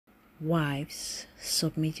Wives,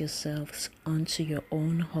 submit yourselves unto your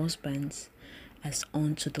own husbands as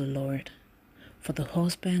unto the Lord. For the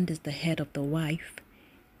husband is the head of the wife,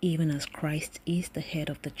 even as Christ is the head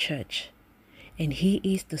of the church, and he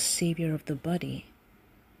is the Savior of the body.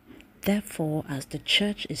 Therefore, as the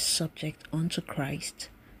church is subject unto Christ,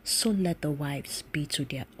 so let the wives be to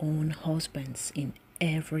their own husbands in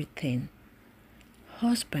everything.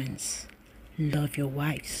 Husbands, love your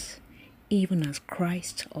wives, even as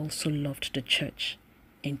Christ also loved the church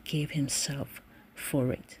and gave himself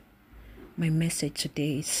for it. My message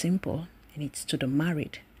today is simple, and it's to the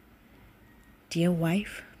married. Dear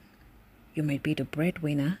wife, you might be the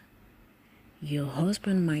breadwinner. Your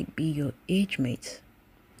husband might be your age mate.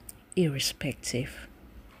 Irrespective,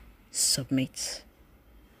 submit.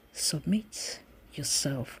 Submit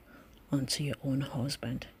yourself unto your own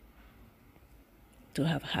husband. Do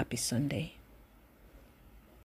have a happy Sunday.